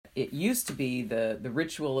It used to be the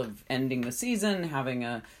ritual of ending the season, having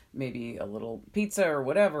maybe a little pizza or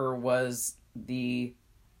whatever was the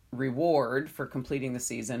reward for completing the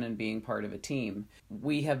season and being part of a team.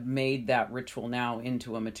 We have made that ritual now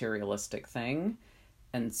into a materialistic thing.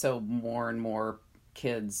 And so more and more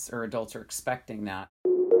kids or adults are expecting that.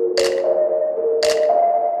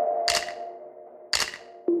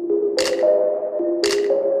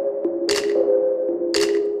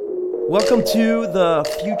 Welcome to the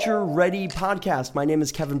Future Ready podcast. My name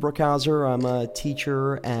is Kevin Brookhauser. I'm a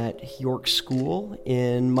teacher at York School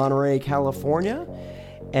in Monterey, California.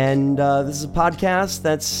 And this is a podcast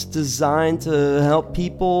that's designed to help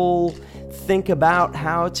people think about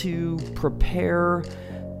how to prepare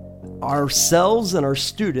ourselves and our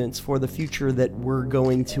students for the future that we're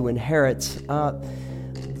going to inherit.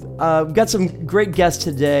 We've got some great guests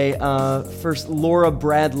today. First, Laura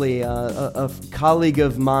Bradley, a colleague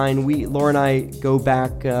of mine. Laura and I go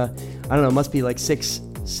back, it must be like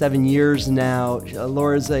 6-7 years now.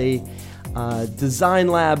 Laura's a design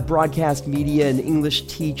lab, broadcast media, and English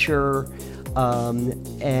teacher.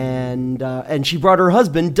 And she brought her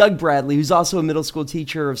husband, Doug Bradley, who's also a middle school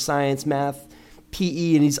teacher of science, math,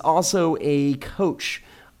 PE, and he's also a coach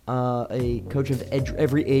of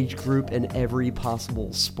every age group and every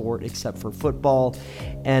possible sport except for football.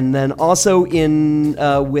 And then also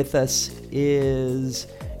with us is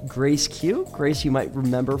Grace Q. Grace, you might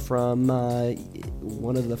remember from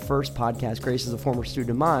one of the first podcasts. Grace is a former student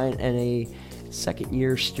of mine and a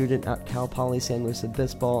second-year student at Cal Poly San Luis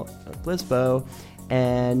Obispo,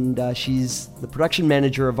 and she's the production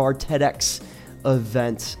manager of our TEDx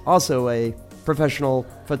event. Also a professional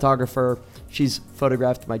photographer. She's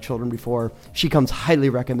photographed my children before. She comes highly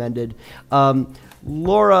recommended.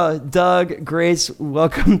 Laura, Doug, Grace,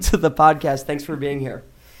 welcome to the podcast. Thanks for being here.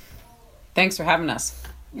 Thanks for having us.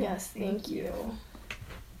 Yes, thank you.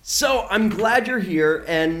 So I'm glad you're here,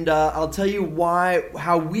 and I'll tell you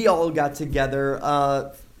how we all got together.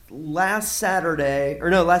 Last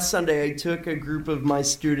Sunday, I took a group of my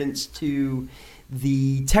students to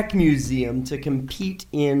the Tech Museum to compete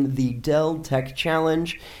in the Dell Tech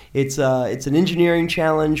Challenge. It's an engineering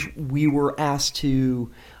challenge. We were asked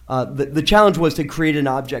to, the challenge was to create an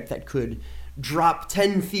object that could drop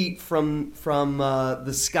 10 feet from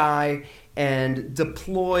the sky and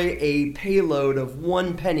deploy a payload of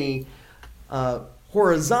 1 penny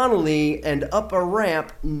horizontally and up a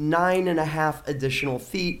ramp 9.5 additional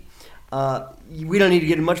feet. We don't need to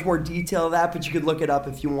get into much more detail of that, but you could look it up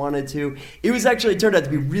if you wanted to. It turned out to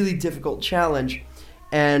be a really difficult challenge,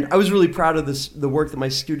 and I was really proud of the work that my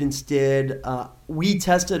students did. We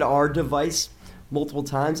tested our device multiple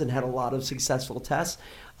times and had a lot of successful tests.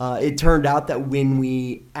 It turned out that when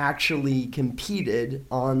we actually competed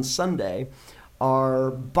on Sunday,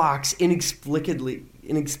 our box inexplicably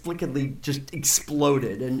just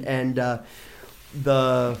exploded, and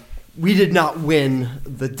we did not win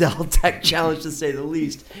the Dell Tech Challenge, to say the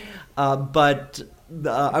least. But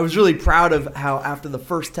I was really proud of how after the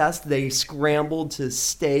first test, they scrambled to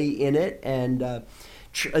stay in it and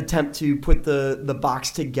attempt to put the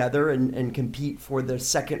box together and compete for the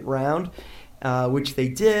second round, which they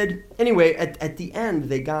did. Anyway, at the end,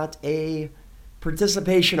 they got a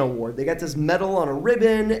participation award. They got this medal on a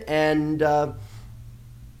ribbon, and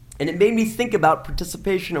it made me think about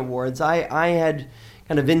participation awards. I had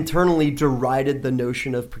kind of internally derided the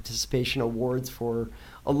notion of participation awards for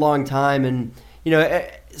a long time, and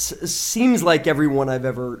it seems like everyone I've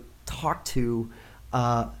ever talked to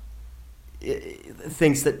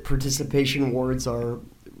thinks that participation awards are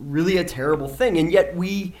really a terrible thing, and yet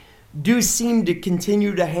we do seem to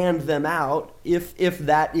continue to hand them out if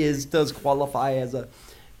that does qualify as a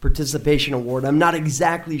participation award. I'm not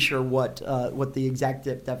exactly sure what the exact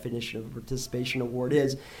definition of a participation award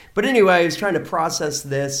is. But anyway, I was trying to process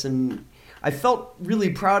this, and I felt really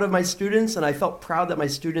proud of my students, and I felt proud that my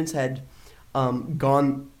students had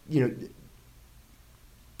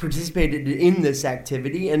participated in this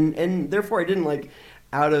activity, and therefore I didn't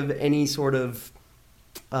out of any sort of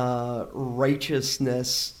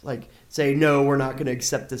righteousness say, no, we're not going to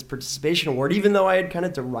accept this participation award, even though I had kind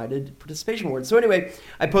of derided participation awards. So anyway,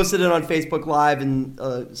 I posted it on Facebook Live, and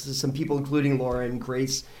some people, including Laura and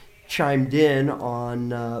Grace, chimed in on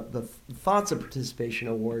the thoughts of participation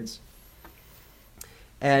awards.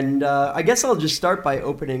 And I guess I'll just start by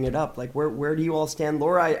opening it up. Where do you all stand?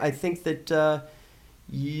 Laura, I think that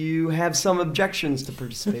you have some objections to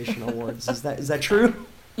participation awards. Is that true?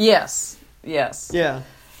 Yes. Yeah.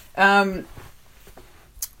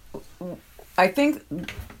 I think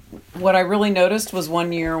what I really noticed was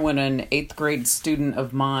one year when an 8th grade student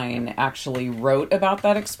of mine actually wrote about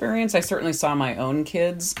that experience. I certainly saw my own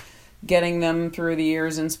kids getting them through the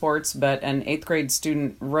years in sports, but an 8th grade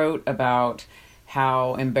student wrote about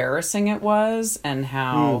how embarrassing it was and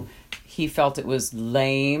how he felt it was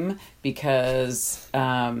lame because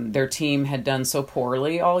their team had done so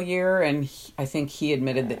poorly all year. And I think he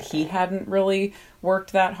admitted that he hadn't really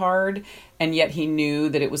worked that hard. And yet he knew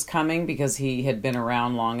that it was coming because he had been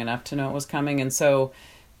around long enough to know it was coming. And so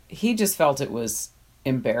he just felt it was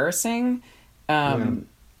embarrassing.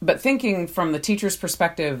 But thinking from the teacher's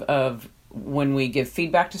perspective of when we give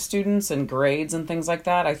feedback to students and grades and things like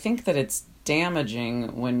that, I think that it's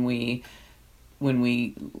damaging when we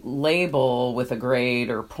label with a grade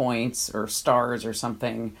or points or stars or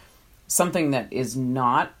something that is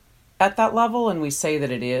not at that level, and we say that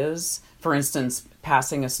it is. For instance,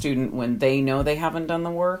 passing a student when they know they haven't done the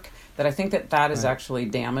work, that I think that is actually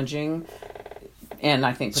damaging. And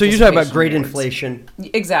I think so. You're talking about grade inflation,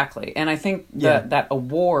 exactly. And I think that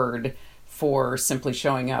award for simply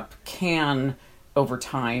showing up can, over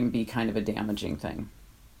time, be kind of a damaging thing.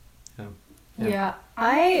 Yeah,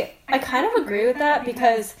 I kind of agree with that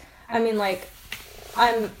because, I mean, like,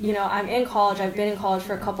 I'm in college. I've been in college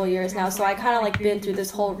for a couple of years now, so I kind of, like, been through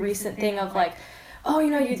this whole recent thing of, like, oh,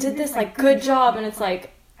 you did this, like, good job, and it's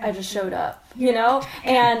like, I just showed up,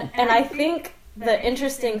 And I think the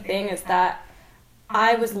interesting thing is that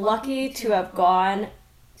I was lucky to have gone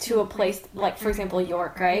to a place, like, for example,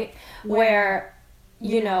 York, right, where,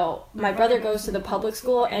 my brother goes to the public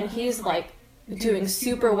school, and he's, like, doing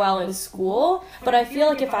super well in school, but I feel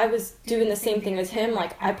like if I was doing the same thing as him,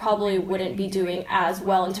 like, I probably wouldn't be doing as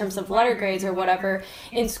well in terms of letter grades or whatever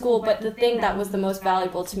in school. But the thing that was the most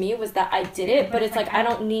valuable to me was that I did it, but it's like I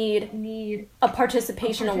don't need a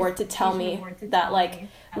participation award to tell me that, like,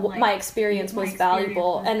 my experience was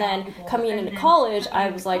valuable. And then coming into college,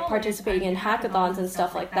 I was, like, participating in hackathons and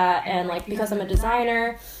stuff like that, and, like, because I'm a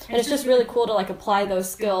designer, and it's just really cool to, like, apply those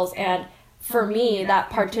skills. And for me, that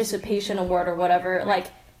participation award or whatever, like,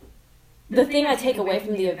 the thing I take away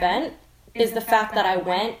from the event is the fact that I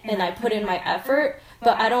went and I put in my effort,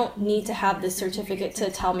 but I don't need to have this certificate to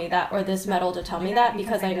tell me that or this medal to tell me that,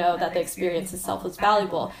 because I know that the experience itself was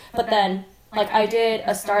valuable. But then, like, I did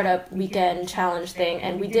a startup weekend challenge thing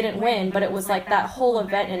and we didn't win, but it was like that whole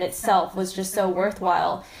event in itself was just so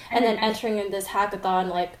worthwhile. And then entering in this hackathon,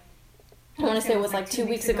 like, I want to say it was like 2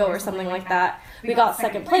 weeks ago or something like that, we got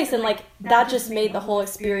second place, and, like, that just made the whole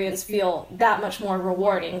experience feel that much more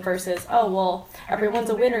rewarding versus, oh, well, everyone's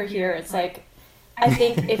a winner here. It's like, I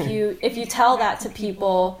think if you tell that to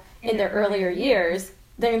people in their earlier years,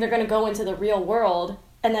 then they're going to go into the real world,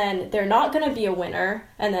 and then they're not going to be a winner,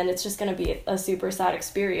 and then it's just going to be a super sad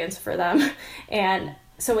experience for them. And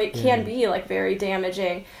so it can be, like, very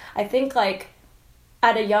damaging. I think, like,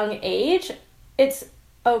 at a young age, it's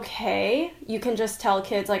okay, you can just tell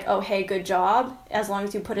kids, like, oh, hey, good job, as long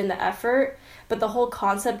as you put in the effort. But the whole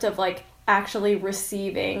concept of, like, actually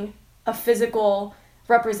receiving a physical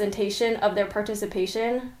representation of their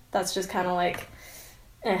participation, that's just kind of like,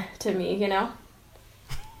 to me,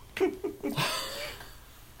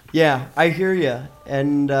 Yeah, I hear you.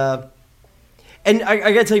 And I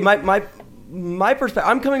gotta tell you, my perspective,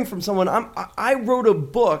 I'm coming from someone, I wrote a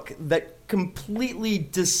book that completely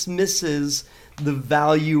dismisses the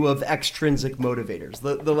value of extrinsic motivators.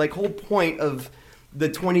 The like whole point of the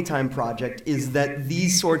 20 Time Project is that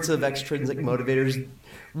these sorts of extrinsic motivators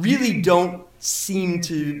really don't seem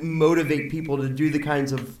to motivate people to do the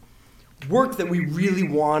kinds of work that we really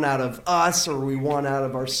want out of us or we want out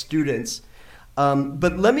of our students.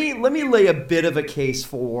 But let me lay a bit of a case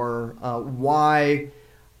for why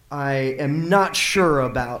I am not sure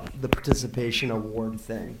about the participation award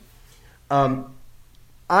thing.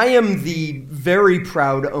 I am the very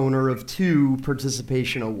proud owner of 2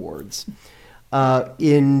 participation awards.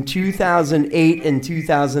 In 2008 and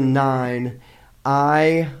 2009,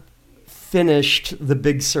 I finished the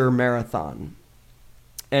Big Sur Marathon.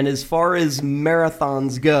 And as far as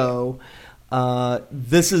marathons go,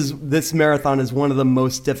 this marathon is one of the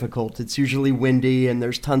most difficult. It's usually windy and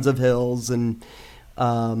there's tons of hills, and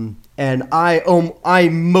I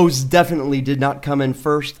most definitely did not come in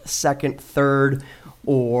first, second, third,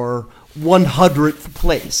 or 100th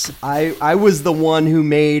place. I was the one who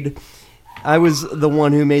made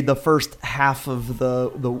the first half of the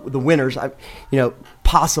winners.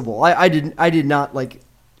 Possible. I did not, like,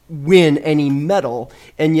 win any medal,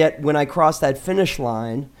 and yet when I crossed that finish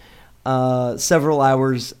line, several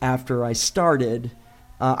hours after I started,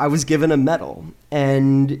 I was given a medal,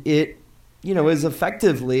 and it is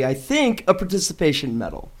effectively, I think, a participation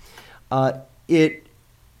medal. It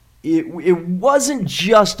it wasn't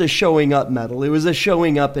just a showing up medal. It was a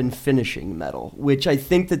showing up and finishing medal, which I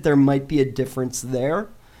think that there might be a difference there.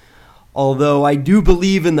 Although I do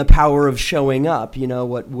believe in the power of showing up. You know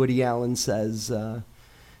what Woody Allen says,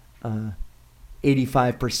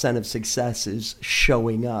 85% of success is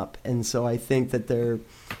showing up. And so I think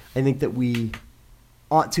that we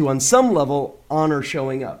ought to, on some level, honor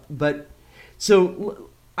showing up. But so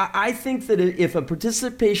I think that if a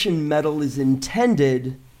participation medal is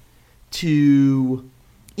intended to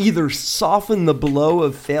either soften the blow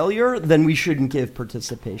of failure, then we shouldn't give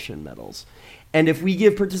participation medals. And if we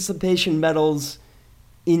give participation medals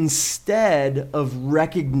instead of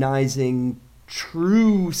recognizing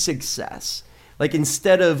true success, like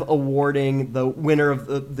instead of awarding the winner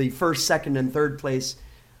of the first, second, and third place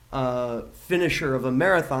finisher of a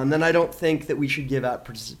marathon, then I don't think that we should give out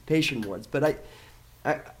participation awards. But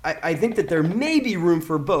I think that there may be room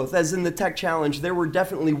for both. As in the Tech Challenge, there were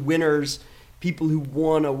definitely winners, people who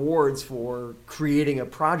won awards for creating a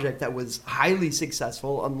project that was highly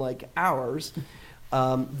successful, unlike ours.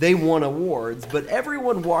 They won awards, but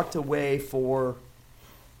everyone walked away for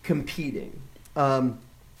competing.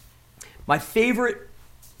 My favorite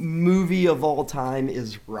movie of all time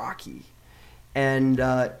is Rocky. And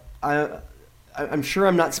I'm sure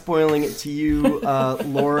I'm not spoiling it to you,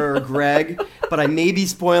 Laura or Greg, but I may be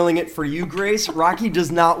spoiling it for you, Grace. Rocky does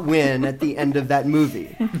not win at the end of that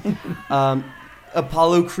movie.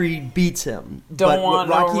 Apollo Creed beats him. Don't want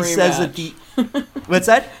no rematch. Says at the what's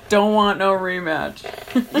that? Don't want no rematch.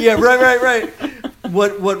 Yeah, right.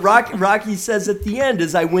 What Rocky says at the end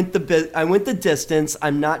is, I went the distance.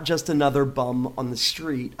 I'm not just another bum on the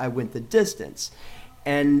street. I went the distance,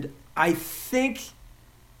 and I think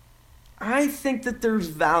that there's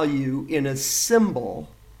value in a symbol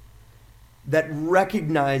that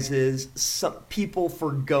recognizes some people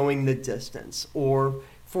for going the distance or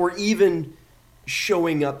for even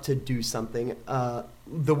showing up to do something.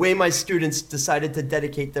 The way my students decided to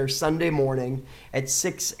dedicate their Sunday morning at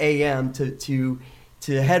 6 a.m. to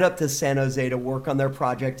head up to San Jose to work on their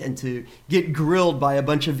project and to get grilled by a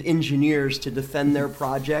bunch of engineers to defend their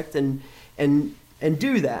project and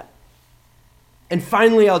do that. And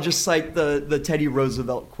finally, I'll just cite the Teddy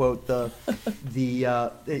Roosevelt quote: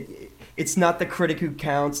 "It's not the critic who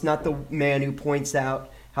counts, not the man who points out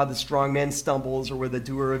how the strong man stumbles or where the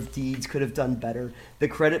doer of deeds could have done better. The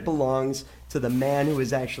credit belongs to the man who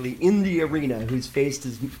is actually in the arena, whose face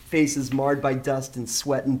is marred by dust and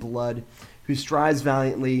sweat and blood, who strives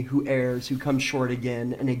valiantly, who errs, who comes short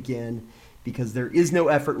again and again, because there is no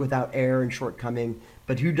effort without error and shortcoming,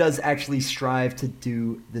 but who does actually strive to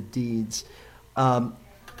do the deeds."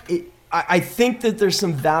 I think that there's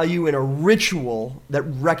some value in a ritual that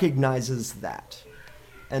recognizes that,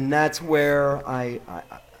 and that's where I'm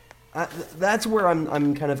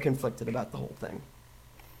kind of conflicted about the whole thing.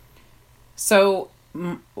 So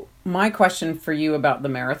my question for you about the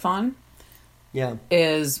marathon,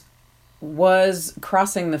 was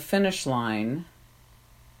crossing the finish line,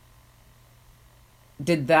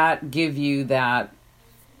 did that give you that?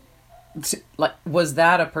 Was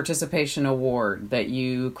that a participation award that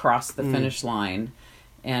you crossed the finish line,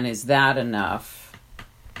 and is that enough?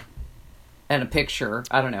 And a picture,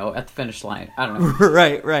 I don't know, at the finish line. I don't know.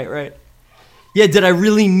 Right. Yeah, did I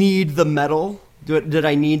really need the medal? Did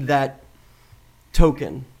I need that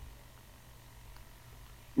token?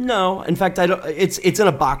 No. In fact, I don't. It's in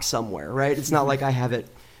a box somewhere, right? It's not like I have it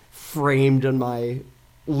framed in my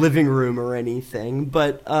living room or anything,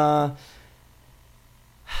 but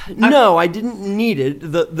no, I didn't need it.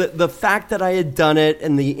 The fact that I had done it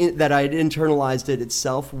and that I had internalized it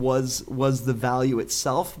itself was the value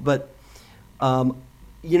itself. But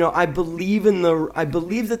I believe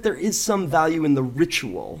that there is some value in the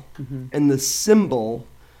ritual and the symbol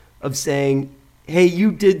of saying, "Hey,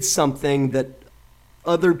 you did something that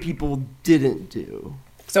other people didn't do."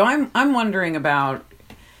 So I'm wondering about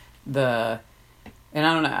and I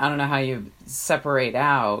don't know how you separate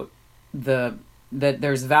out that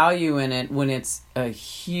there's value in it when it's a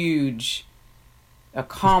huge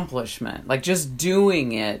accomplishment. Like just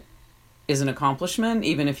doing it is an accomplishment,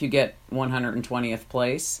 even if you get 120th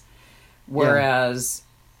place. Whereas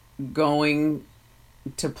going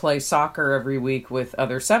to play soccer every week with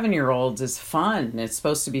other 7-year-olds is fun. It's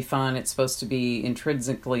supposed to be fun. It's supposed to be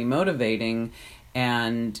intrinsically motivating.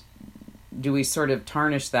 And do we sort of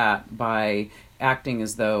tarnish that by acting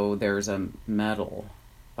as though there's a medal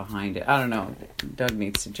behind it? I don't know. Doug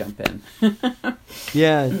needs to jump in.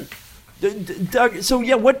 Yeah. Doug, so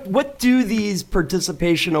what do these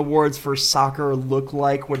participation awards for soccer look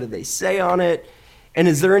like? What do they say on it? And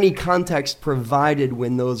is there any context provided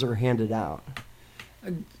when those are handed out?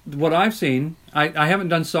 what I've seen, I haven't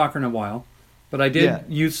done soccer in a while, but I did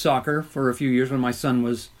youth soccer for a few years when my son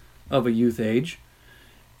was of a youth age.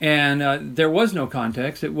 And there was no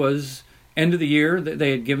context. It was end of the year.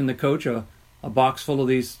 They had given the coach a box full of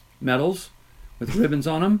these medals with ribbons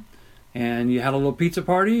on them. And you had a little pizza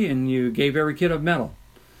party, and you gave every kid a medal.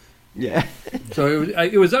 Yeah. So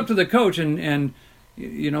it was up to the coach. And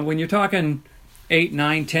you know, when you're talking 8,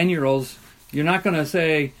 9, 10-year-olds, you're not going to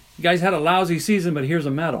say, you guys had a lousy season, but here's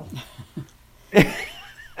a medal.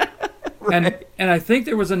 Right. And I think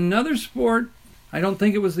there was another sport, I don't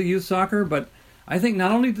think it was the youth soccer, but I think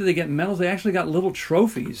not only did they get medals, they actually got little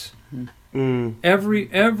trophies. Mm.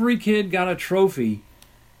 Every kid got a trophy,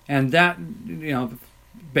 and that, you know,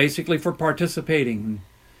 basically for participating.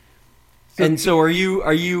 And so are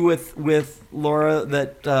you with Laura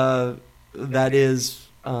that is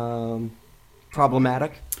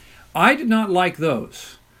problematic? I did not like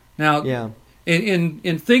those. Now,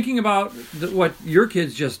 in thinking about what your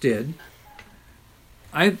kids just did,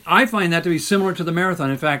 I find that to be similar to the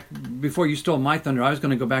marathon. In fact, before you stole my thunder, I was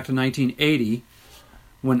going to go back to 1980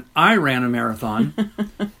 when I ran a marathon.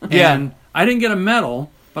 And I didn't get a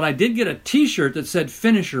medal, but I did get a T-shirt that said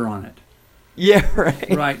finisher on it. Yeah, right.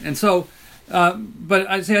 Right. And so, but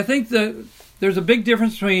I think that there's a big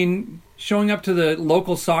difference between showing up to the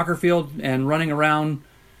local soccer field and running around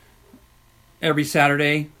every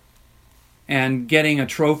Saturday and getting a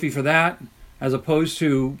trophy for that, as opposed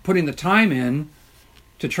to putting the time in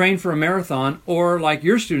to train for a marathon, or like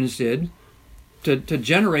your students did, to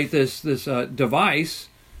generate this device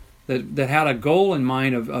that had a goal in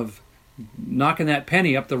mind of knocking that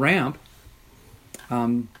penny up the ramp,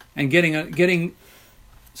 and getting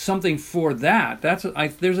something for that.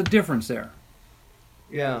 There's a difference there.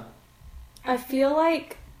 Yeah. I feel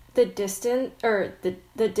like the distance or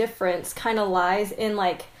the difference kind of lies in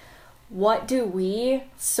like, what do we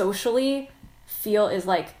socially feel is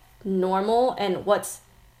like normal and what's,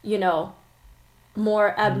 you know,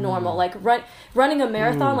 more abnormal. Like running a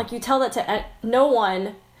marathon, like you tell that to no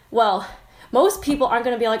one. Well, most people aren't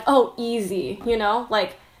going to be like, oh, easy, you know,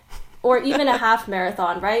 like, or even a half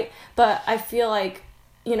marathon, right? But I feel like,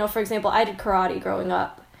 you know, for example, I did karate growing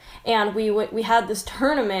up. And we had this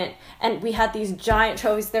tournament, and we had these giant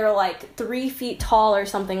trophies. They were like 3 feet tall or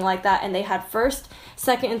something like that. And they had first,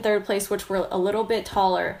 second, and third place, which were a little bit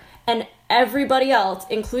taller. And everybody else,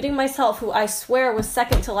 including myself, who I swear was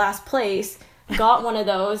second to last place, got one of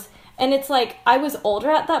those. And it's like, I was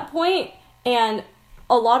older at that point, and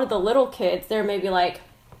a lot of the little kids, they're maybe like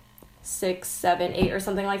 6, 7, 8 or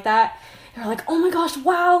something like that. They're like, oh my gosh,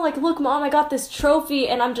 wow, like, look, Mom, I got this trophy.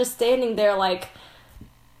 And I'm just standing there like,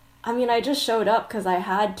 I mean, I just showed up because I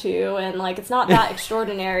had to, and like, it's not that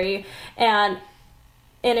extraordinary. And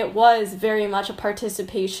it was very much a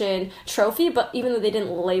participation trophy, but even though they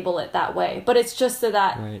didn't label it that way, but it's just so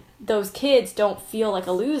that those kids don't feel like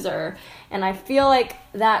a loser. And I feel like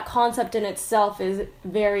that concept in itself is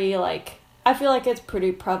very like, I feel like it's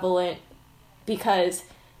pretty prevalent, because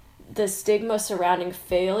the stigma surrounding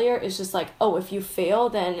failure is just like, oh, if you fail,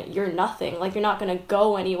 then you're nothing. Like, you're not going to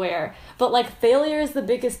go anywhere. But, like, failure is the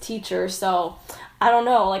biggest teacher. So, I don't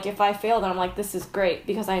know. Like, if I fail, then I'm like, this is great,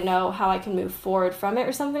 because I know how I can move forward from it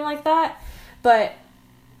or something like that. But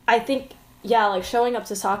I think, yeah, like, showing up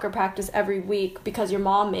to soccer practice every week because your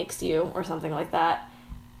mom makes you or something like that.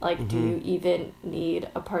 Like, do you even need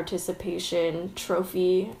a participation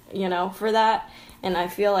trophy, you know, for that? And I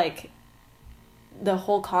feel like the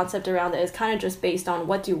whole concept around it is kind of just based on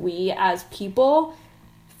what do we as people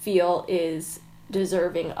feel is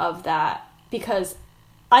deserving of that. Because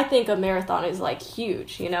I think a marathon is like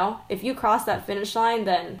huge, you know? If you cross that finish line,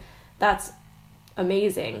 then that's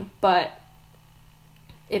amazing. But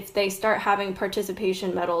if they start having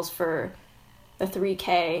participation medals for the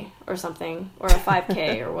 3K or something, or a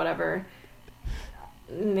 5K or whatever,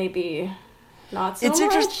 maybe not so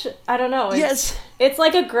much. I don't know. It's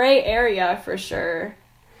like a gray area for sure.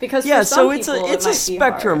 Because for some people, it's a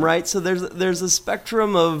spectrum, hard. right? So there's a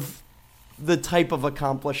spectrum of the type of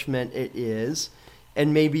accomplishment it is,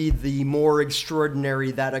 and maybe the more extraordinary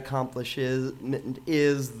that accomplishment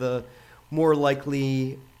is, the more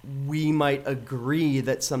likely we might agree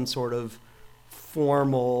that some sort of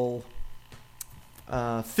formal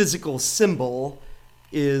physical symbol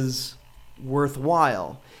is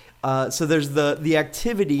worthwhile. So there's the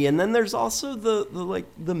activity, and then there's also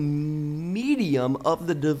the medium of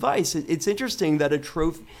the device. It's interesting that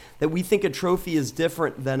that we think a trophy is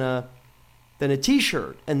different than a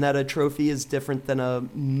T-shirt, and that a trophy is different than a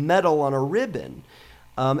medal on a ribbon.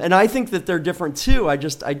 And I think that they're different too.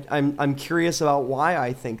 I'm curious about why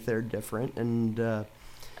I think they're different, and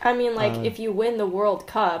I mean, like, if you win the World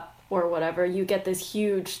Cup or whatever, you get this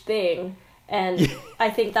huge thing. And I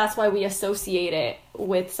think that's why we associate it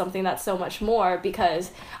with something that's so much more,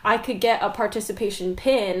 because I could get a participation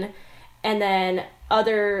pin, and then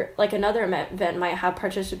another event might have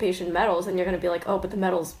participation medals, and you're going to be like, oh, but the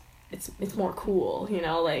medals, it's more cool, you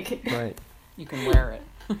know, like. Right. You can wear it.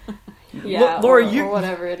 Yeah, Laura, or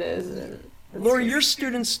whatever it is. Laura, your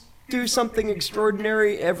students do something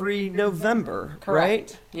extraordinary every November,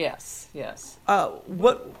 Correct. right? Yes. Your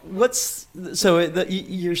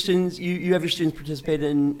students, you have your students participate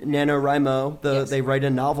in NaNoWriMo. Yes. They write a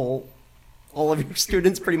novel. All of your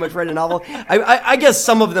students pretty much write a novel. I guess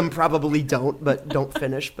some of them probably don't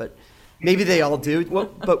finish, but maybe they all do.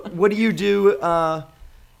 But what do you do?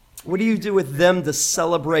 What do you do with them to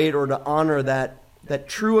celebrate or to honor that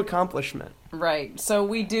true accomplishment? Right. So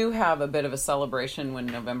we do have a bit of a celebration when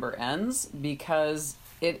November ends, because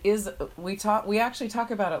it is, we actually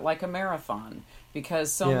talk about it like a marathon,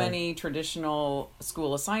 because so many traditional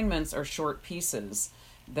school assignments are short pieces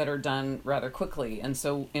that are done rather quickly. And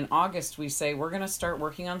so in August we say we're going to start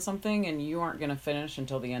working on something and you aren't going to finish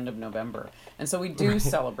until the end of November. And so we do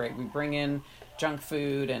celebrate. We bring in junk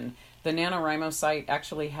food, and the NaNoWriMo site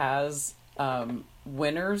actually has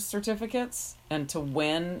winners certificates, and to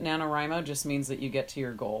win NaNoWriMo just means that you get to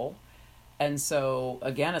your goal. And so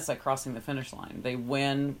again, it's like crossing the finish line. They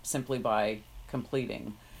win simply by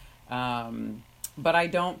completing. But I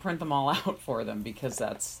don't print them all out for them, because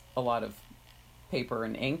that's a lot of paper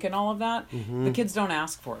and ink and all of that. Mm-hmm. The kids don't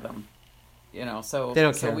ask for them, you know, so they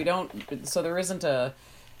don't care. We don't, so there isn't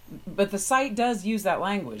but the site does use that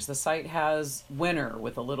language. The site has winner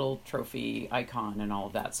with a little trophy icon and all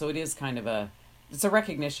of that. So it is kind of it's a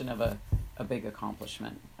recognition of a big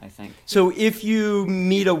accomplishment, I think. So if you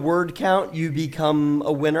meet a word count, you become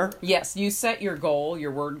a winner? Yes, you set your goal,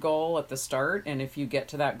 your word goal at the start, and if you get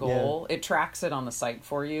to that goal, it tracks it on the site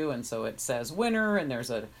for you, and so it says winner, and there's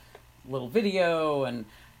a little video and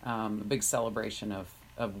a big celebration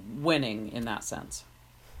of winning in that sense.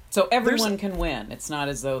 So everyone can win. It's not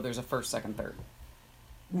as though there's a first, second, third.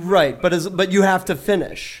 Right, but you have to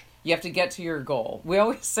finish. You have to get to your goal. We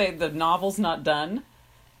always say the novel's not done,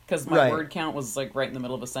 because my word count was like right in the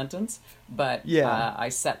middle of a sentence. But I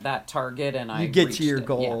set that target and I get to your it.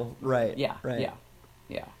 goal. Yeah. Right. Yeah. Right.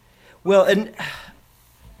 Yeah. Well, and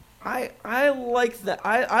I like that.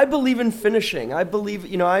 I believe in finishing. I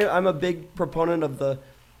believe, I'm a big proponent of the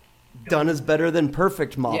done is better than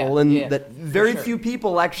perfect model, that very few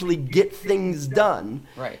people actually get things done.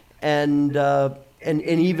 Right. And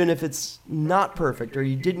even if it's not perfect or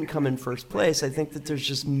you didn't come in first place, I think that there's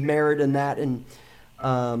just merit in that. And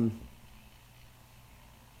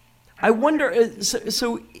I wonder,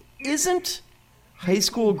 so isn't high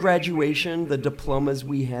school graduation, the diplomas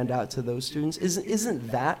we hand out to those students, isn't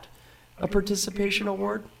that a participation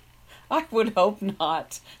award? I would hope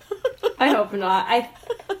not. I hope not.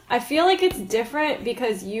 I feel like it's different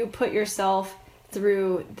because you put yourself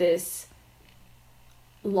through this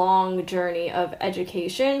long journey of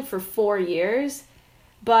education for 4 years.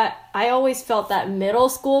 But I always felt that middle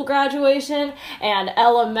school graduation and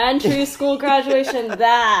elementary school graduation,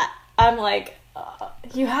 that I'm like,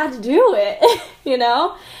 you had to do it, you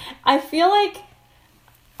know? I feel like,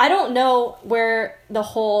 I don't know where the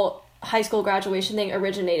whole high school graduation thing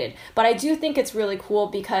originated, but I do think it's really cool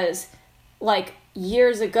because, like,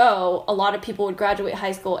 years ago, a lot of people would graduate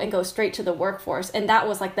high school and go straight to the workforce, and that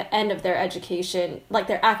was like the end of their education, like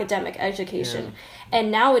their academic education. Yeah.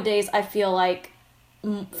 And nowadays, I feel like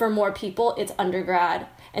for more people, it's undergrad.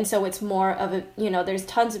 And so it's more of a, there's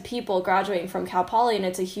tons of people graduating from Cal Poly, and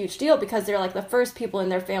it's a huge deal because they're like the first people in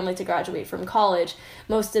their family to graduate from college.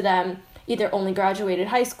 Most of them either only graduated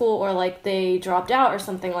high school or like they dropped out or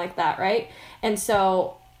something like that, right? And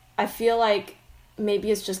so I feel like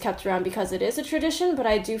maybe it's just kept around because it is a tradition, but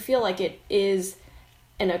I do feel like it is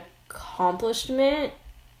an accomplishment.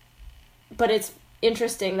 But it's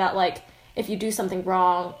interesting that, like, if you do something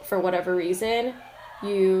wrong for whatever reason,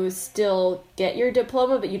 you still get your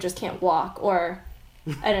diploma, but you just can't walk, or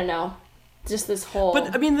I don't know, just this whole.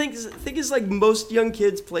 But I mean, thing is, like, most young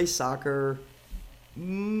kids play soccer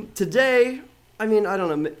today. I mean, I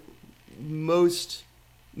don't know. Most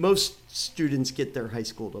students get their high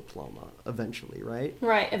school diploma eventually, right?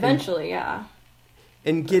 Right, eventually, yeah.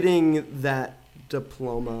 And getting that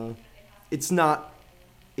diploma, it's not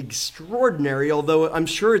extraordinary, although I'm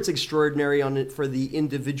sure it's extraordinary for the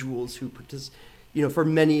individuals who participate.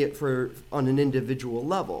 On an individual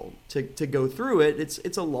level to go through it,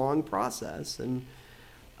 it's a long process, and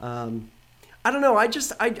I don't know.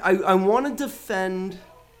 I want to defend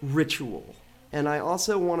ritual, and I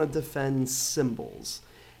also want to defend symbols,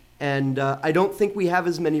 And I don't think we have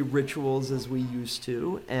as many rituals as we used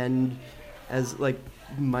to. And as like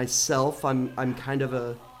myself, I'm kind of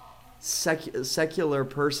a secular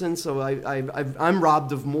person, so I'm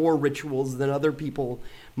robbed of more rituals than other people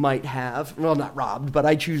might have. Well, not robbed, but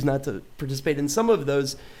I choose not to participate in some of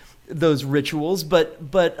those rituals. But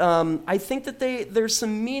I think that there's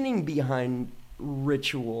some meaning behind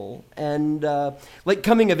ritual, and like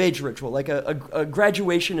coming of age ritual, like a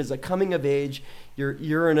graduation is a coming of age.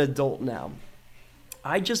 You're an adult now.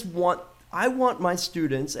 I want my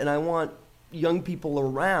students, and I want young people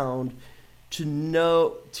around to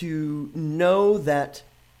know that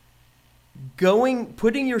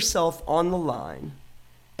putting yourself on the line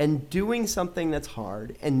and doing something that's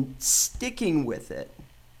hard and sticking with it,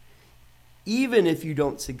 even if you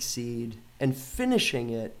don't succeed, and finishing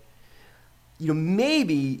it,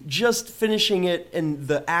 maybe just finishing it and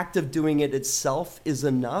the act of doing it itself is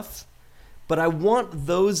enough. But I want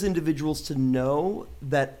those individuals to know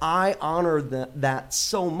that I honor that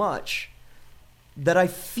so much that I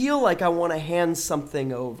feel like I want to hand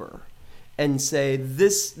something over and say,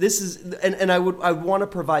 this is, and I want to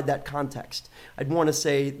provide that context. I'd want to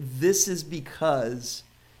say, this is because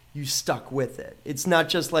you stuck with it. It's not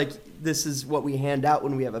just like, this is what we hand out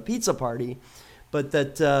when we have a pizza party, but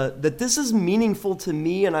that this is meaningful to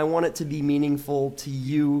me, and I want it to be meaningful to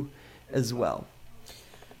you as well.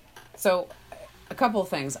 So, a couple of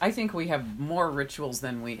things. I think we have more rituals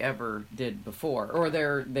than we ever did before, or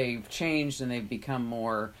they've changed and they've become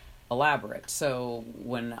more elaborate. So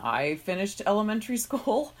when I finished elementary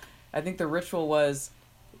school, I think the ritual was,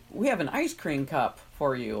 we have an ice cream cup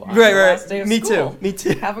for you on the last day of school. Me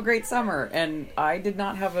too. Have a great summer. And I did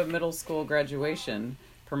not have a middle school graduation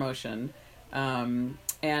promotion.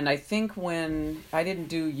 And I think when I didn't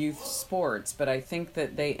do youth sports, but I think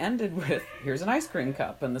that they ended with, here's an ice cream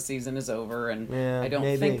cup and the season is over. And I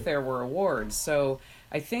don't think there were awards. So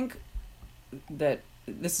I think that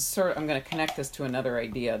this is I'm going to connect this to another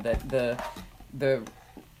idea, that the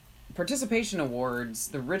participation awards,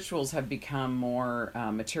 the rituals have become more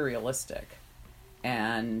materialistic.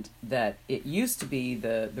 And that it used to be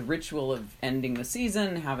the ritual of ending the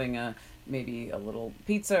season, having maybe a little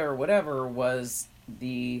pizza or whatever, was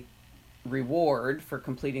the reward for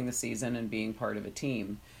completing the season and being part of a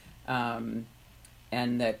team. And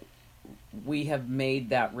that we have made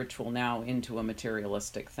that ritual now into a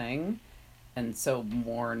materialistic thing. And so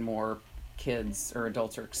more and more kids or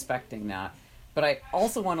adults are expecting that. But I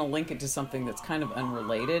also want to link it to something that's kind of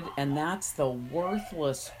unrelated, and that's the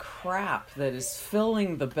worthless crap that is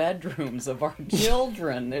filling the bedrooms of our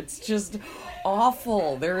children. It's just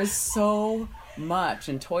awful. There is so much,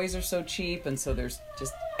 and toys are so cheap, and so there's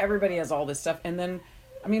just, everybody has all this stuff. And then,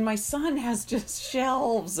 I mean, my son has just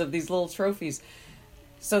shelves of these little trophies.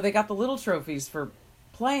 So they got the little trophies for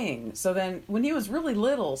playing. So then when he was really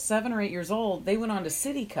little, 7 or 8 years old, they went on to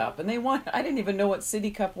City Cup, and they won. I didn't even know what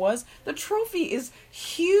City Cup was. The trophy is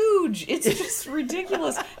huge. It's just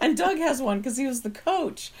ridiculous. And Doug has one because he was the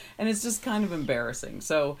coach, and it's just kind of embarrassing.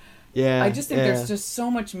 So I just think there's just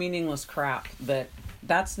so much meaningless crap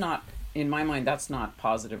that's not, in my mind, that's not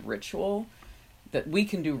positive ritual. That we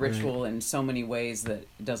can do ritual in so many ways that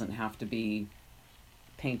it doesn't have to be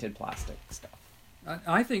painted plastic stuff.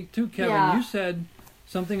 I think too, Kevin, you said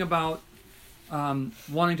something about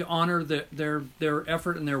wanting to honor their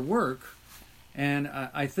effort and their work, and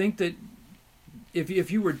I think that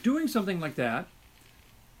if you were doing something like that,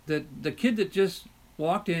 that the kid that just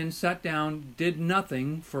walked in, sat down, did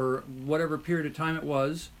nothing for whatever period of time it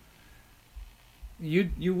was,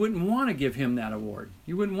 you wouldn't want to give him that award.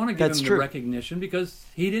 You wouldn't want to give him the recognition because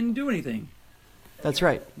he didn't do anything. That's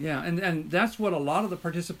right. Yeah, and that's what a lot of the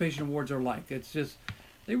participation awards are like. It's just,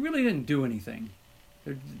 they really didn't do anything.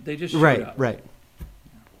 They just showed up. Right.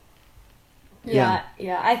 Yeah.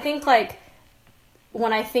 I think, like,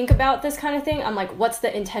 when I think about this kind of thing, I'm like, what's the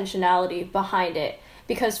intentionality behind it?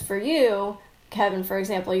 Because for you, Kevin, for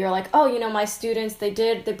example, you're like, oh, my students, they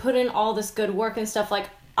put in all this good work and stuff. Like,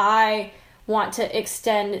 I want to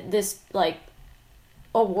extend this, like,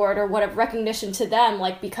 award or whatever recognition to them,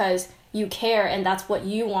 like, because you care and that's what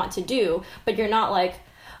you want to do. But you're not like,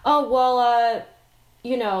 oh, well,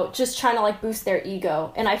 just trying to, like, boost their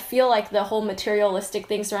ego. And I feel like the whole materialistic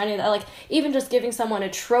thing surrounding that, like, even just giving someone a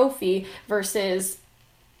trophy versus,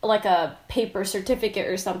 like, a paper certificate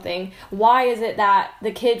or something, why is it that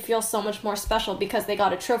the kid feels so much more special because they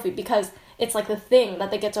got a trophy? Because it's, like, the thing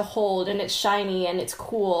that they get to hold, and it's shiny, and it's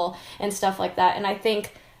cool, and stuff like that. And I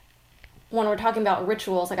think when we're talking about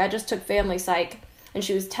rituals, like, I just took family psych, and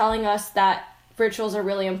she was telling us that rituals are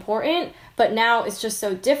really important, but now it's just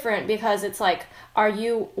so different because it's like, are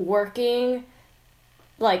you working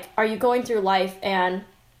like, are you going through life and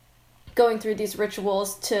going through these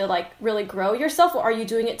rituals to like really grow yourself, or are you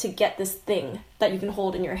doing it to get this thing that you can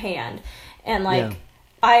hold in your hand? And like,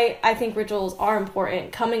 I think rituals are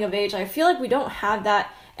important. Coming of age, I feel like we don't have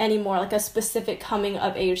that anymore, like a specific coming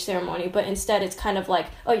of age ceremony, but instead it's kind of like,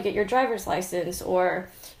 oh, you get your driver's license, or,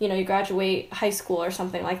 you know, you graduate high school or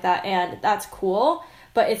something like that, and that's cool.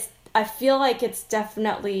 But I feel like it's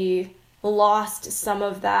definitely lost some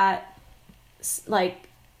of that, like,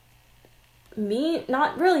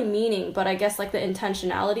 not really meaning, but I guess like the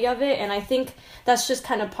intentionality of it. And I think that's just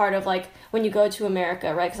kind of part of like when you go to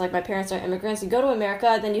America, right? Because like my parents are immigrants. You go to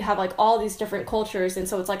America, then you have like all these different cultures, and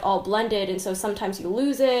so it's like all blended, and so sometimes you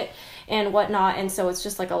lose it and whatnot, and so it's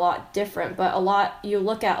just like a lot different. But you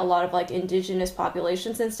look at a lot of like indigenous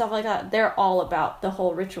populations and stuff like that, they're all about the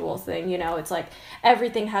whole ritual thing, you know. It's like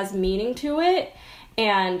everything has meaning to it.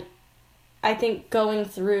 And I think going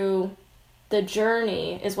through the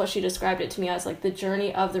journey is what she described it to me as, like the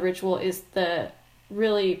journey of the ritual is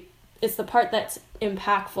it's the part that's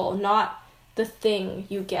impactful, not the thing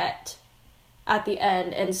you get at the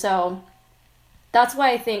end. And so that's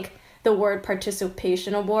why I think the word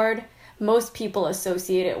participation award, most people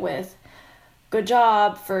associate it with good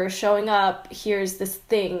job for showing up, here's this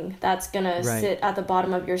thing that's gonna sit at the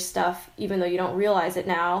bottom of your stuff even though you don't realize it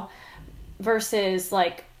now, versus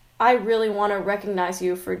like, I really want to recognize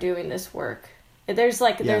you for doing this work. There's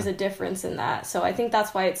a difference in that. So I think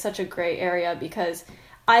that's why it's such a gray area, because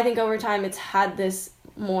I think over time it's had this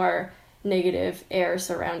more negative air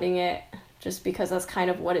surrounding it, just because that's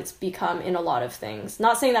kind of what it's become in a lot of things.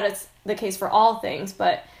 Not saying that it's the case for all things,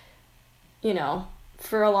 but, you know,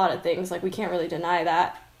 for a lot of things, like, we can't really deny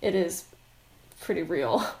that. It is pretty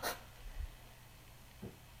real.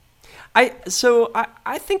 I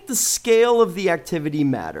think the scale of the activity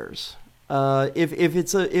matters. If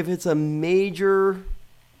it's a major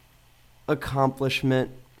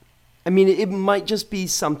accomplishment, I mean, it might just be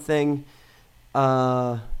something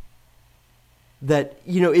that,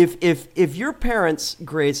 you know, if your parents,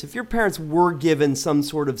 Grace, if your parents were given some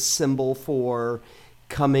sort of symbol for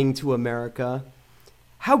coming to America,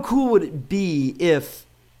 how cool would it be if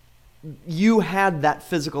you had that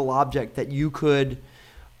physical object that you could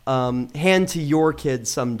hand to your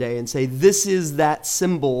kids someday and say, this is that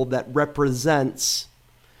symbol that represents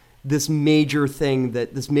this major thing,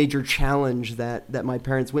 this major challenge that my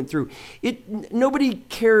parents went through. Nobody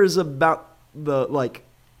cares about the like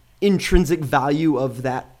intrinsic value of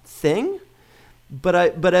that thing, but I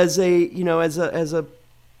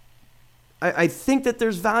think that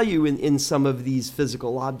there's value in some of these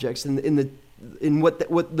physical objects in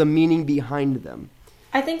what the meaning behind them.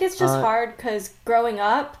 I think it's just hard because growing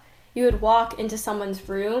up, you would walk into someone's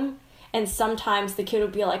room and sometimes the kid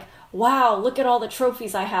would be like, wow, look at all the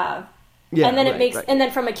trophies I have. Yeah, and then and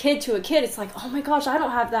then from a kid to a kid, it's like, oh my gosh, I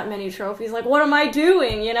don't have that many trophies. Like, what am I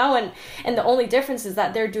doing? You know? And the only difference is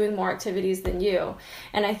that they're doing more activities than you.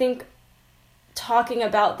 And I think talking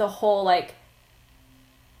about the whole, like,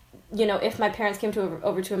 you know, if my parents came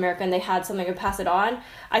over to America and they had something to pass it on,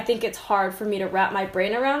 I think it's hard for me to wrap my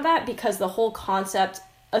brain around that, because the whole concept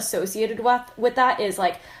associated with that is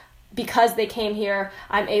like, because they came here,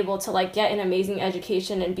 I'm able to like get an amazing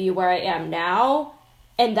education and be where I am now.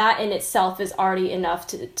 And that in itself is already enough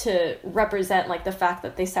to represent like the fact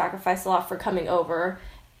that they sacrificed a lot for coming over.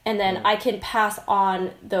 And then I can pass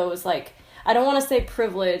on those, like, I don't want to say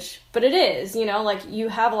privilege, but it is, you know, like, you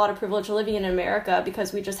have a lot of privilege living in America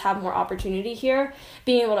because we just have more opportunity here.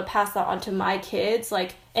 Being able to pass that on to my kids,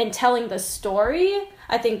 like, and telling the story,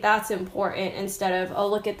 I think that's important, instead of, oh,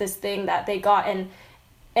 look at this thing that they got.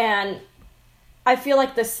 And I feel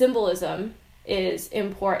like the symbolism is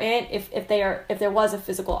important if there was a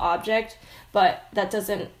physical object, but that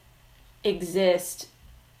doesn't exist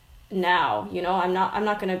now, you know. I'm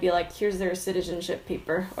not gonna be like, here's their citizenship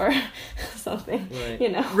paper or something, right. You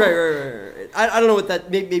know. Right. I don't know what that,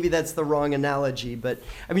 maybe that's the wrong analogy, but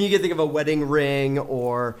I mean, you can think of a wedding ring,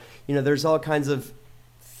 or, you know, there's all kinds of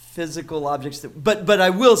physical objects but I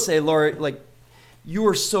will say, Laura, like, you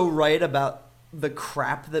are so right about the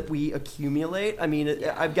crap that we accumulate. I mean,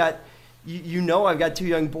 I've got, I've got two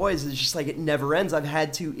young boys. It's just like, it never ends. I've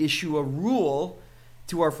had to issue a rule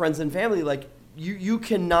to our friends and family, like, you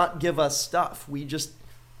cannot give us stuff. We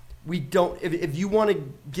don't, if you want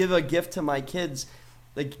to give a gift to my kids,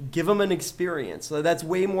 like, give them an experience. So that's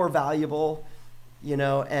way more valuable, you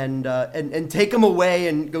know, and take them away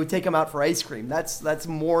and go take them out for ice cream. That's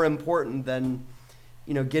more important than,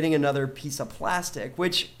 you know, getting another piece of plastic,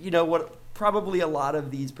 which, you know, what probably a lot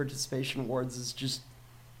of these participation awards is just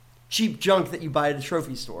cheap junk that you buy at a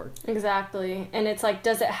trophy store. Exactly. And it's like,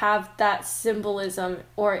 does it have that symbolism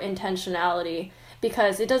or intentionality?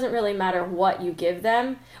 Because it doesn't really matter what you give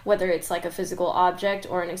them, whether it's like a physical object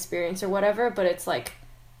or an experience or whatever, but it's like,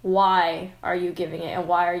 why are you giving it and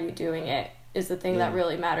why are you doing it is the thing that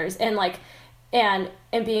really matters. And like, and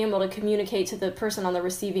being able to communicate to the person on the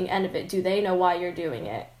receiving end of it. Do they know why you're doing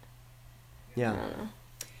it? Yeah.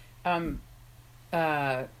 I don't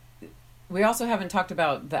know. We also haven't talked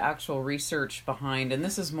about the actual research behind, and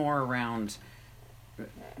this is more around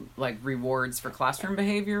like rewards for classroom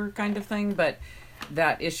behavior kind of thing, but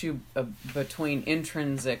that issue between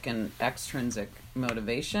intrinsic and extrinsic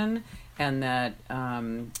motivation, and that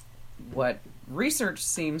what research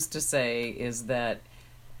seems to say is that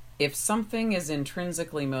if something is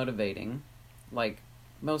intrinsically motivating, like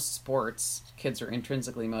most sports, kids are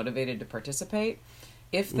intrinsically motivated to participate.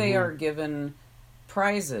 If they are given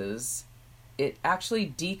prizes, it actually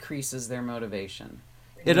decreases their motivation.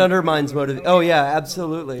 It undermines motivation. Oh, yeah,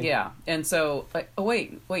 absolutely. Yeah. And so, like, oh,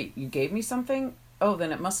 wait, you gave me something? Oh,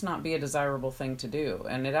 then it must not be a desirable thing to do.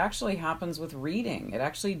 And it actually happens with reading. It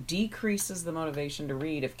actually decreases the motivation to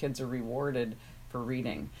read if kids are rewarded for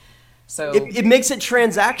reading. So it makes it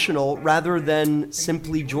transactional rather than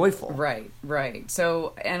simply joyful. Right.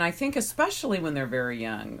 So, and I think especially when they're very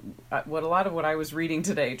young, a lot of what I was reading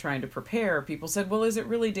today trying to prepare, people said, well, is it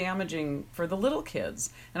really damaging for the little kids?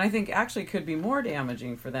 And I think actually it could be more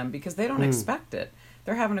damaging for them because they don't expect it.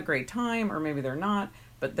 They're having a great time, or maybe they're not,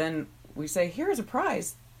 but then we say, here's a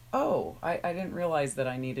prize. Oh, I didn't realize that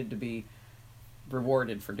I needed to be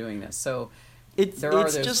rewarded for doing this. So there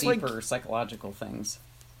are those deeper psychological things.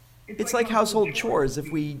 It's like household chores.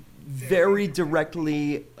 If we very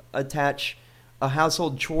directly attach a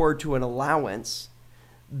household chore to an allowance,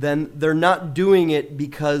 then they're not doing it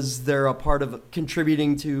because they're a part of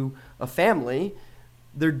contributing to a family.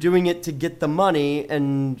 They're doing it to get the money,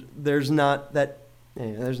 and there's not that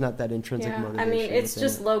intrinsic motivation. I mean, it's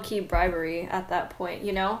just low-key bribery at that point,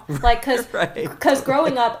 you know? Like, because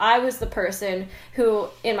growing up, I was the person who,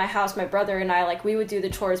 in my house, my brother and I, like, we would do the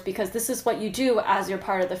chores because this is what you do as you're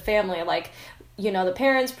part of the family. Like, you know, the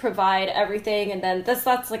parents provide everything, and then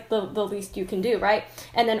that's like the least you can do, right?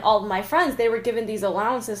 And then all of my friends, they were given these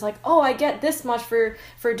allowances, like, oh, I get this much for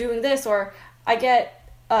doing this, or I get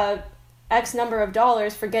X number of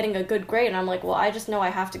dollars for getting a good grade. And I'm like, well, I just know I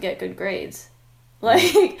have to get good grades.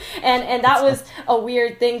 Like, and that was a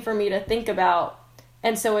weird thing for me to think about.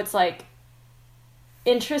 And so it's like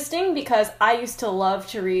interesting because I used to love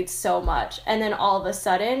to read so much. And then all of a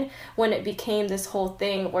sudden, when it became this whole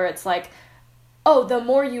thing where it's like, oh, the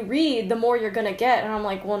more you read, the more you're going to get. And I'm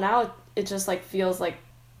like, well, now it just like feels like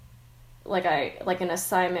an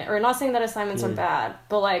assignment, or not saying that assignments are bad,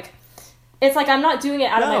 but like, it's like I'm not doing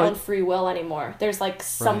it out of my own free will anymore. There's like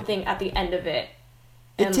something at the end of it.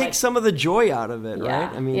 It takes like, some of the joy out of it,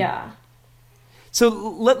 right? I mean, So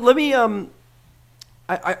let me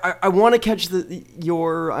I want to catch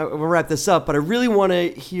I'll wrap this up, but I really want to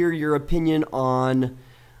hear your opinion on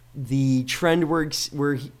the trend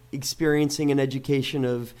we're experiencing in education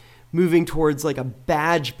of moving towards like a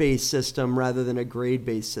badge-based system rather than a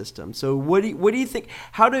grade-based system. So what do you think?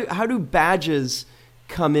 How do badges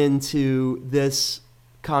come into this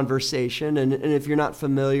conversation? And if you're not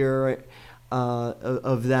familiar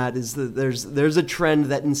of that, is that there's a trend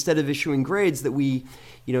that instead of issuing grades, that we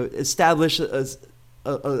establish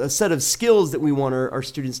a set of skills that we want our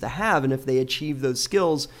students to have, and if they achieve those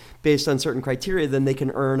skills based on certain criteria, then they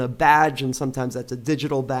can earn a badge, and sometimes that's a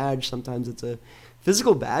digital badge, sometimes it's a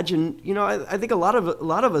physical badge. And I think a lot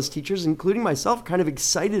of us teachers, including myself, are kind of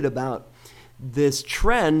excited about this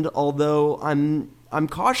trend, although I'm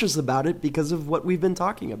cautious about it because of what we've been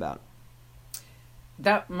talking about.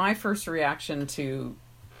 That my first reaction to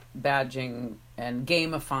badging and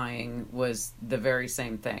gamifying was the very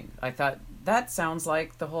same thing. I thought that sounds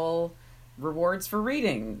like the whole rewards for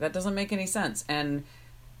reading. That doesn't make any sense. And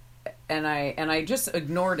I just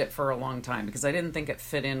ignored it for a long time because I didn't think it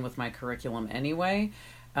fit in with my curriculum anyway.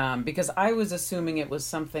 Because I was assuming it was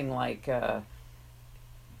something like how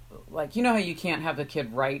you can't have a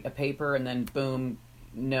kid write a paper and then boom,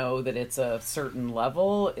 know that it's a certain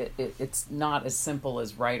level. It's not as simple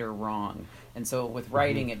as right or wrong. And so with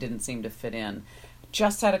writing, it didn't seem to fit in.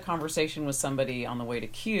 Just had a conversation with somebody on the way to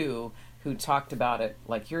Q who talked about it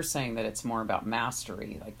like you're saying, that it's more about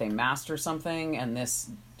mastery. Like they master something and this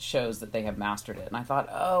shows that they have mastered it. And I thought,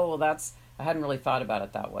 oh, well, I hadn't really thought about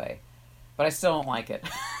it that way. But I still don't like it.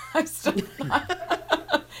 I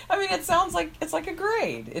mean, it sounds like it's like a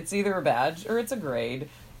grade. It's either a badge or it's a grade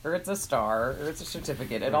or it's a star or it's a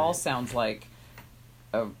certificate. It all sounds like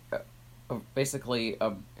basically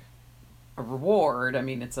a reward. I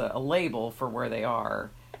mean, it's a label for where they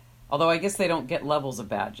are. Although I guess they don't get levels of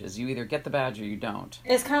badges. You either get the badge or you don't.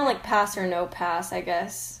 It's kind of like pass or no pass, I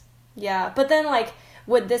guess. Yeah, but then, like,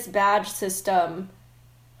 would this badge system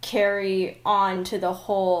carry on to the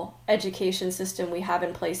whole education system we have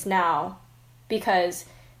in place now? Because,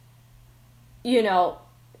 you know,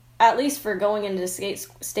 at least for going into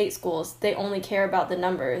state schools, they only care about the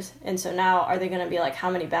numbers. And so now are they going to be like, how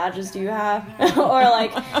many badges do you have? Or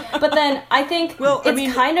like, but then I think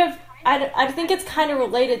I think it's kind of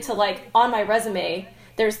related to, like, on my resume,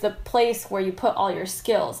 there's the place where you put all your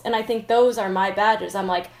skills. And I think those are my badges. I'm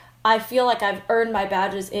like, I feel like I've earned my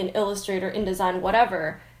badges in Illustrator, InDesign,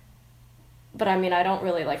 whatever. But I mean, I don't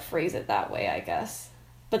really, like, phrase it that way, I guess.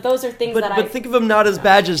 But those are things But think of them not as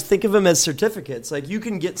badges. Think of them as certificates. Like, you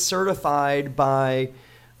can get certified by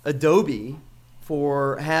Adobe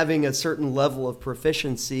for having a certain level of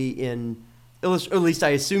proficiency in Illustrator. At least I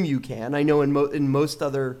assume you can. I know in most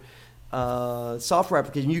other software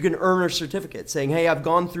applications, you can earn a certificate saying, hey, I've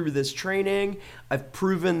gone through this training. I've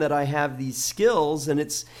proven that I have these skills. And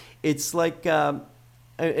it's like,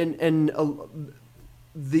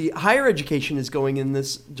 the higher education is going in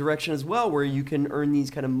this direction as well, where you can earn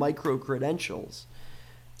these kind of micro credentials.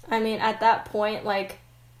 I mean, at that point, like,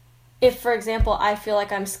 if, for example, I feel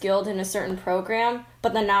like I'm skilled in a certain program,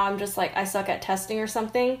 but then now I'm just like, I suck at testing or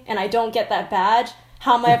something, and I don't get that badge,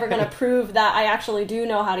 how am I ever going to prove that I actually do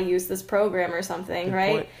know how to use this program or something, Good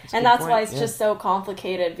right? point. And that's why it's just so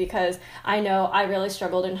complicated, because I know I really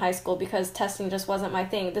struggled in high school because testing just wasn't my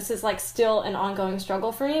thing. This is, like, still an ongoing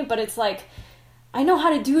struggle for me, but it's like, I know how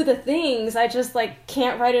to do the things, I just, like,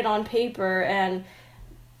 can't write it on paper, and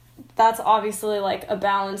that's obviously, like, a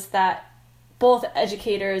balance that both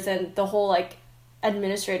educators and the whole, like,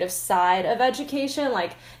 administrative side of education,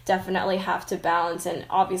 like, definitely have to balance, and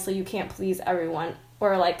obviously you can't please everyone,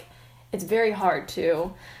 or, like, it's very hard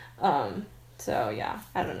to, so, yeah,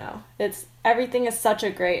 I don't know. Everything is such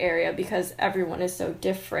a gray area because everyone is so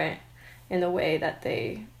different in the way that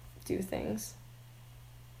they do things.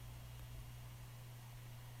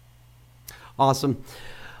 Awesome.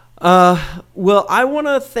 Well, I want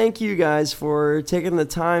to thank you guys for taking the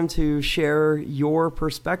time to share your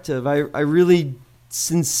perspective. I really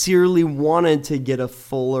sincerely wanted to get a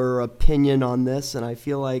fuller opinion on this, and I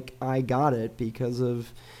feel like I got it because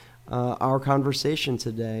of our conversation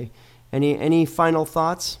today. Any final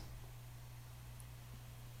thoughts?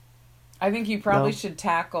 I think you probably should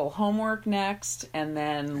tackle homework next, and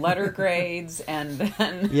then letter grades, and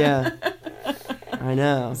then... Yeah. I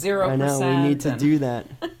know. 0%. I know. We need to do that.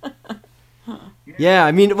 Yeah,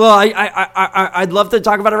 I mean, well, I'd love to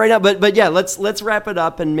talk about it right now, but yeah, let's wrap it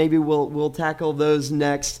up, and maybe we'll tackle those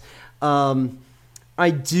next.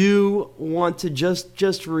 I do want to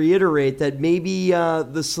just reiterate that maybe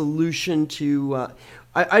the solution to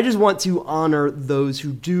I just want to honor those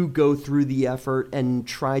who do go through the effort and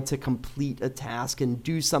try to complete a task and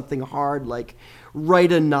do something hard, like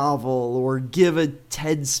write a novel or give a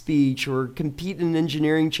TED speech or compete in an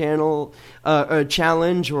engineering challenge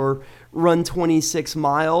or run 26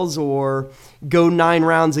 miles or go 9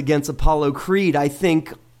 rounds against Apollo Creed. I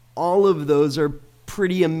think all of those are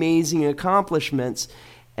pretty amazing accomplishments.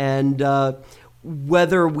 And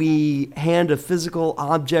whether we hand a physical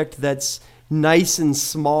object that's nice and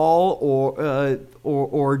small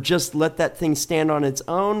or just let that thing stand on its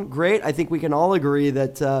own, great. I think we can all agree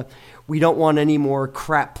that we don't want any more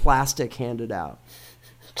crap plastic handed out.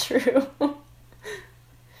 True.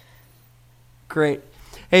 Great.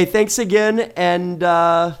 Hey, thanks again. And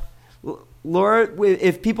Laura,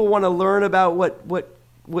 if people want to learn about what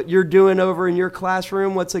you're doing over in your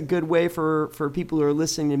classroom, what's a good way for people who are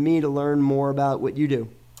listening to me to learn more about what you do?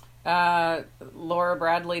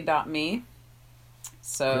 LauraBradley.me.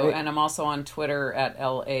 So, Great. and I'm also on Twitter at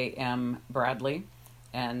LAMBradley.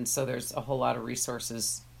 And so there's a whole lot of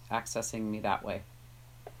resources accessing me that way.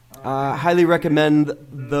 Highly recommend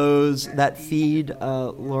that feed.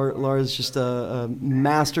 Laura's just a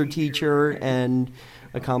master teacher and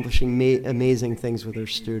accomplishing amazing things with her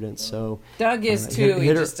students. So Doug is too. He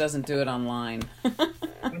just doesn't do it online.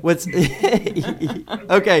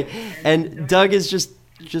 Okay, and Doug is just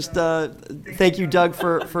thank you, Doug,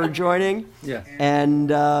 for joining. Yeah. And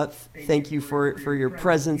thank you for your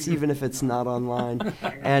presence, even if it's not online.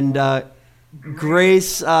 And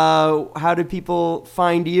Grace, how do people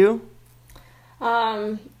find you?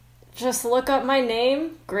 Just look up my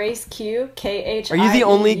name, Grace Q, KHIEU. Are you the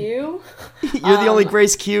only? You're the only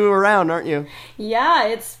Grace Q around, aren't you? Yeah,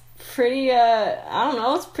 it's pretty. I don't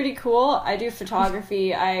know. It's pretty cool. I do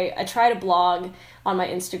photography. I try to blog on my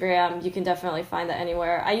Instagram. You can definitely find that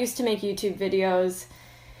anywhere. I used to make YouTube videos.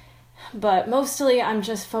 but mostly I'm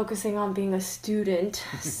just focusing on being a student.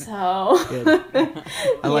 So Good.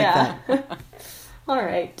 I like that. All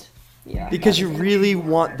right. Yeah. Because you really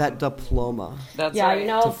want that diploma. That's Yeah, right. you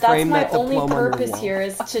know, To that's frame my that only diploma on your purpose wall. here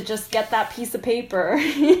is to just get that piece of paper.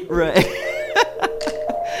 Right.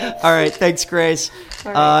 All right. Thanks, Grace.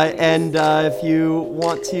 All right, And if you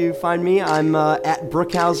want to find me, I'm at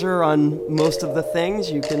Brookhauser on most of the things.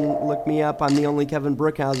 You can look me up. I'm the only Kevin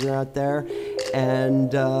Brookhauser out there.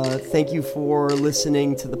 And thank you for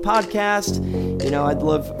listening to the podcast. You know, I'd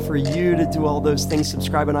love for you to do all those things.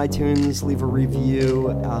 Subscribe on iTunes, leave a review,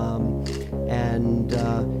 and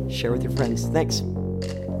share with your friends. Thanks.